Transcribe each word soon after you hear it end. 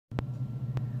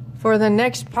For the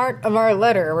next part of our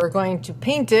letter, we're going to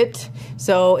paint it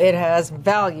so it has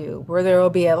value, where there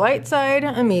will be a light side,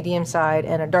 a medium side,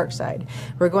 and a dark side.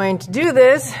 We're going to do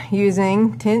this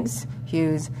using tints,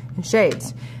 hues, and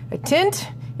shades. A tint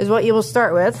is what you will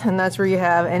start with, and that's where you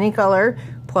have any color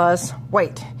plus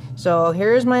white. So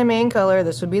here's my main color.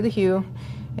 This would be the hue,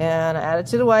 and add it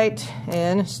to the white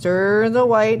and stir the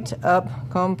white up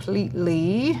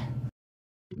completely.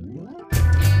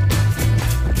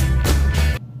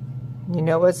 You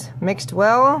know it's mixed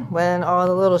well when all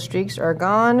the little streaks are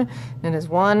gone and it's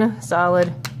one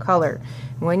solid color.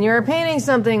 When you're painting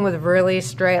something with really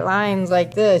straight lines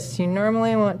like this, you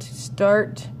normally want to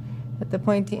start at the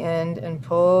pointy end and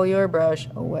pull your brush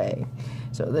away.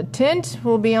 So the tint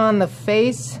will be on the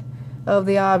face of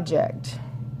the object.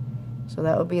 So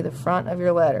that will be the front of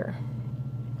your letter.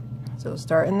 So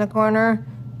start in the corner,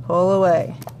 pull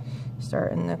away.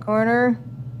 Start in the corner,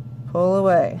 pull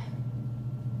away.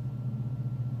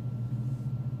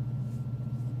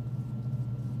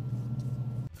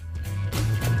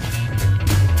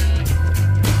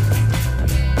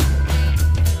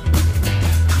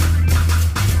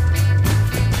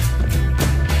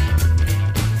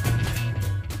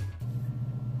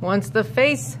 Once the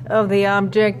face of the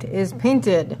object is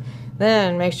painted,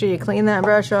 then make sure you clean that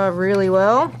brush off really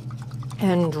well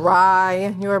and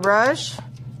dry your brush.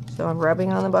 So I'm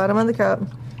rubbing on the bottom of the cup.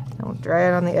 I'll dry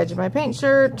it on the edge of my paint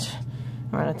shirt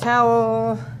or on a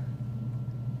towel.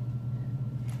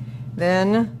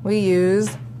 Then we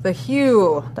use the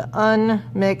hue, the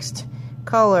unmixed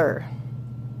color.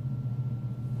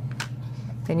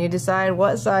 Then you decide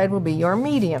what side will be your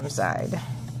medium side.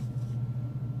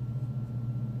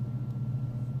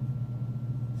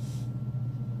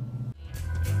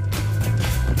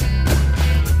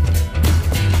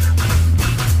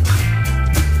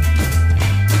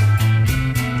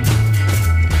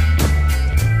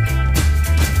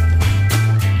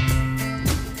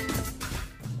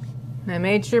 I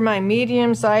made sure my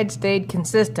medium side stayed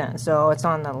consistent, so it's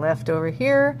on the left over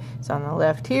here, it's on the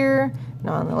left here, and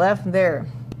on the left there.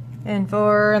 And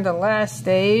for the last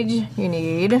stage, you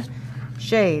need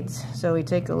shades. So we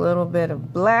take a little bit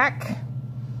of black,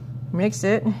 mix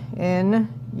it in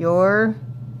your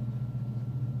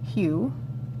hue,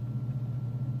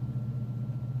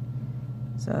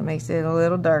 so it makes it a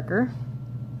little darker.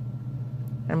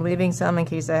 I'm leaving some in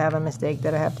case I have a mistake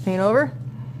that I have to paint over.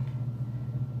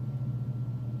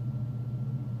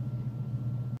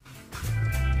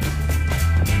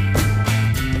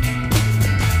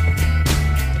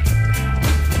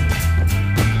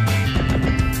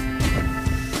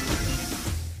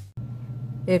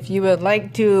 If you would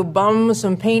like to bum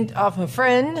some paint off a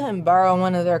friend and borrow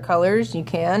one of their colors, you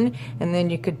can. And then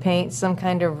you could paint some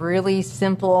kind of really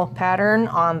simple pattern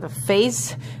on the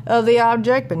face of the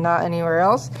object, but not anywhere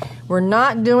else. We're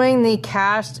not doing the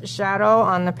cast shadow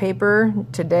on the paper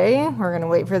today. We're going to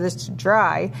wait for this to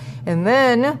dry. And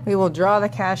then we will draw the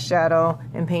cast shadow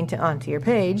and paint it onto your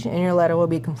page, and your letter will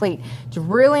be complete. It's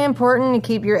really important to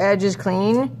keep your edges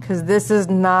clean because this is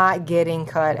not getting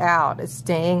cut out. It's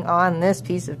staying on this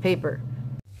piece of paper.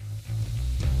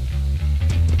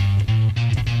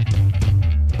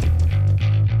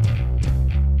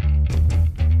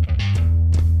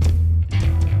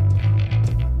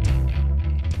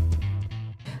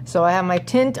 So I have my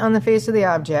tint on the face of the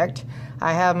object.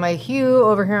 I have my hue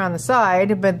over here on the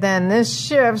side, but then this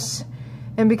shifts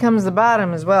and becomes the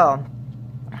bottom as well.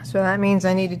 So that means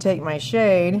I need to take my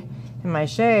shade, and my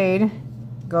shade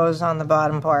goes on the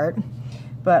bottom part.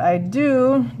 But I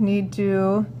do need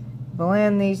to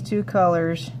blend these two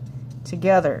colors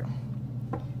together.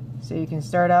 So you can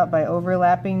start out by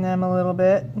overlapping them a little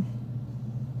bit.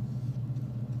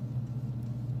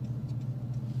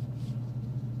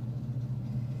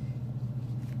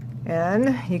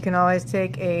 And you can always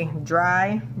take a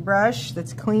dry brush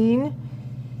that's clean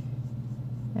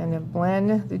and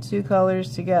blend the two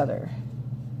colors together.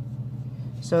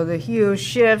 So the hue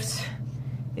shifts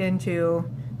into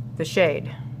the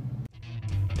shade.